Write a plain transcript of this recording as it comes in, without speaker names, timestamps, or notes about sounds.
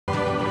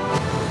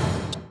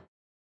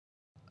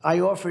I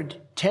offered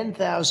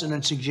 10,000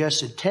 and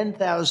suggested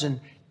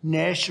 10,000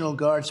 National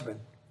Guardsmen.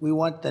 We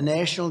want the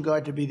National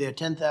Guard to be there,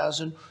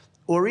 10,000,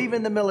 or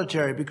even the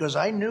military, because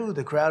I knew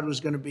the crowd was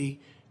going to be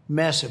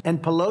massive.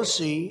 And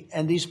Pelosi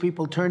and these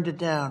people turned it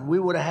down. We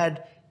would have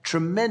had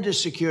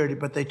tremendous security,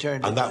 but they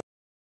turned it down.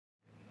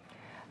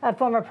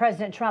 Former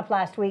President Trump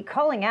last week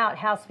calling out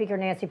House Speaker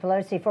Nancy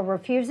Pelosi for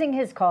refusing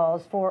his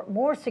calls for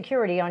more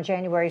security on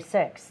January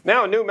 6th.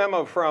 Now, a new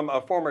memo from a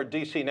former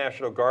D.C.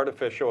 National Guard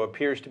official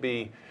appears to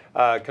be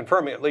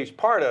confirming at least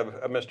part of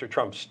Mr.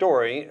 Trump's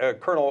story.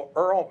 Colonel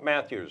Earl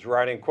Matthews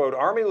writing, quote,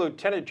 Army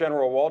Lieutenant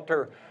General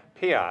Walter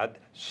Piatt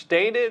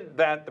stated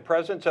that the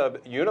presence of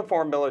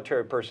uniformed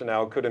military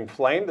personnel could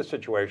inflame the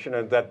situation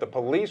and that the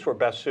police were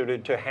best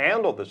suited to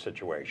handle the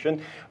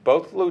situation.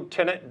 Both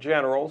Lieutenant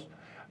Generals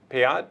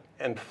Piatt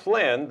and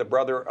Flynn, the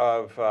brother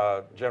of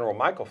General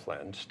Michael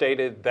Flynn,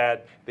 stated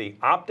that the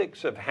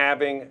optics of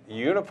having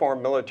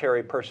uniformed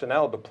military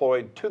personnel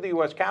deployed to the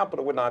U.S.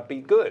 Capitol would not be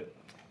good.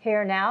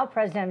 Here now,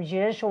 President of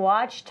Judicial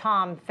Watch,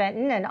 Tom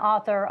Fitton, and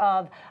author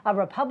of A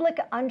Republic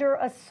Under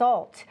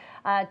Assault.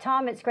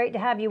 Tom, it's great to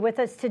have you with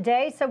us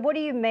today. So what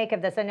do you make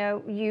of this? I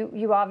know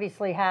you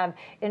obviously have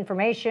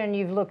information.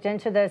 You've looked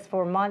into this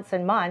for months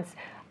and months.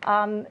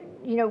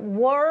 You know,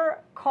 were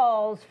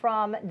calls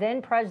from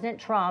then President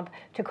Trump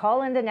to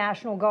call in the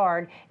National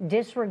Guard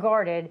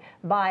disregarded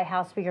by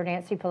House Speaker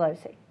Nancy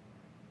Pelosi?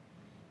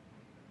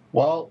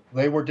 Well,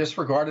 they were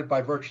disregarded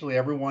by virtually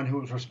everyone who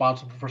was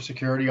responsible for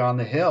security on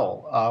the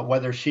Hill.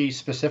 Whether she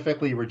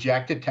specifically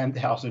rejected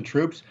 10,000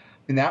 troops,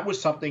 and that was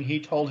something he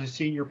told his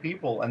senior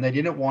people, and they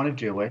didn't want to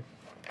do it.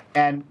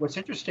 And what's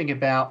interesting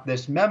about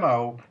this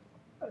memo,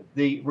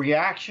 the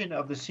reaction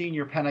of the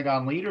senior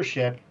Pentagon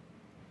leadership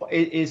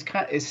is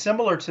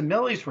similar to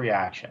Milley's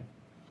reaction.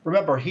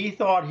 Remember, he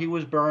thought he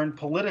was burned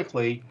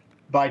politically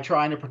by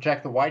trying to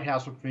protect the White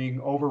House from being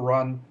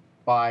overrun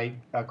by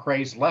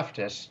crazed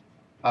leftists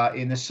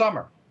in the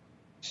summer.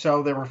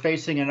 So they were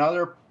facing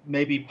another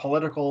maybe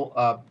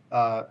political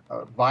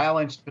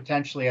violence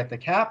potentially at the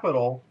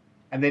Capitol,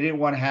 and they didn't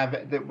want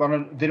to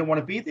didn't want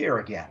to be there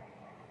again.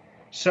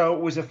 So it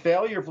was a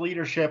failure of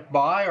leadership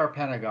by our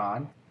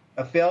Pentagon,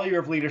 a failure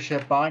of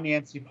leadership by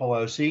Nancy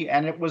Pelosi,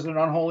 and it was an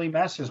unholy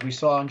mess, as we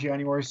saw on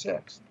January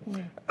 6th.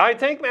 I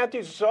think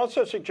Matthews is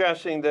also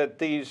suggesting that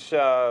these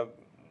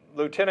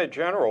lieutenant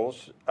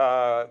generals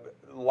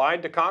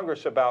lied to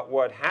Congress about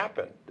what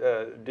happened.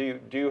 Do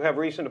you have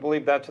reason to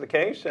believe that's the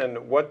case? And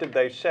what did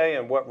they say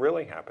and what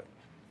really happened?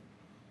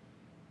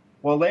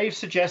 Well, they've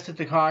suggested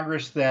to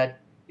Congress that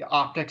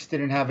optics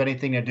didn't have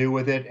anything to do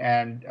with it,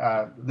 and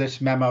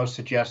this memo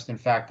suggests, in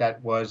fact,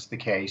 that was the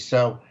case.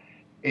 So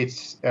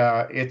it's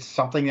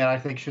something that I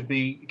think should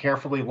be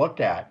carefully looked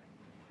at.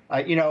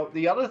 You know,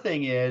 the other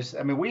thing is,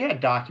 I mean, we had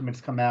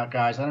documents come out,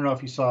 guys. I don't know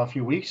if you saw a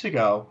few weeks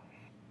ago.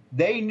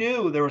 They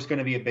knew there was going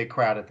to be a big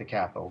crowd at the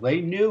Capitol. They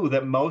knew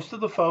that most of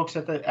the folks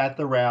at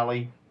the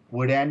rally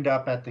would end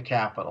up at the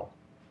Capitol,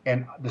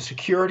 and the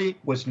security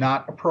was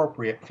not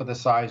appropriate for the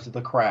size of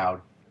the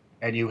crowd.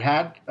 And you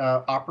had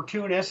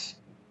opportunists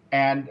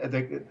and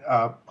the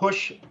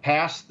push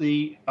past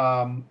the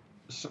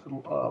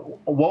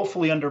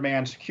woefully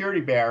undermanned security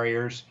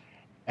barriers,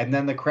 and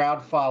then the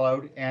crowd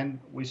followed, and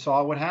we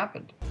saw what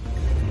happened.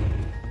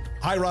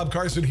 Hi, Rob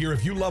Carson here.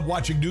 If you love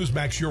watching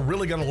Newsmax, you're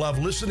really going to love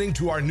listening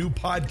to our new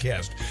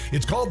podcast.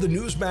 It's called the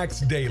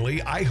Newsmax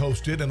Daily. I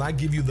host it, and I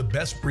give you the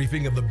best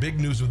briefing of the big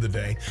news of the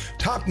day,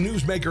 top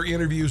newsmaker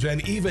interviews,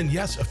 and even,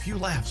 yes, a few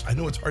laughs. I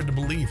know it's hard to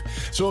believe.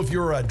 So if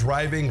you're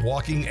driving,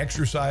 walking,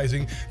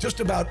 exercising, just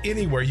about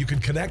anywhere, you can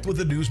connect with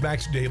the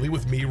Newsmax Daily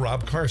with me,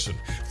 Rob Carson.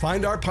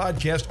 Find our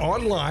podcast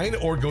online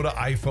or go to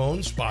iPhone,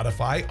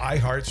 Spotify,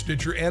 iHeart,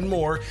 Stitcher, and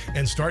more,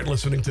 and start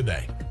listening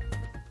today.